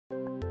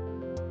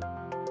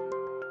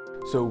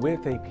So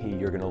with AP,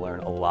 you're going to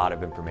learn a lot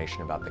of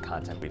information about the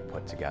content we've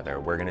put together.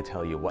 We're going to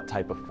tell you what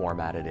type of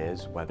format it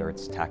is, whether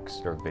it's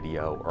text or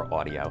video or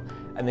audio,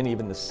 and then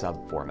even the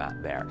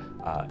sub-format there.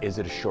 Is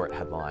it a short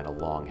headline, a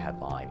long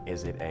headline?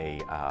 Is it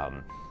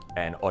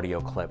an audio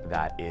clip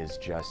that is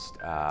just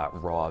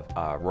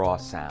raw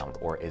sound,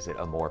 or is it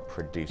a more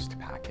produced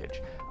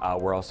package?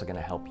 We're also going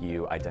to help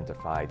you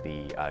identify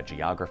the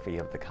geography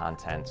of the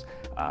content,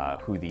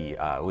 who the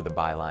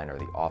byline or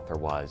the author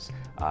was,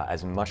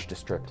 as much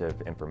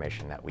descriptive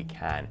information that we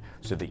can,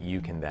 so that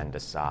you can then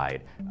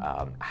decide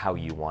how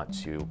you want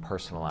to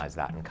personalize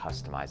that and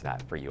customize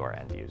that for your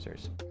end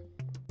users.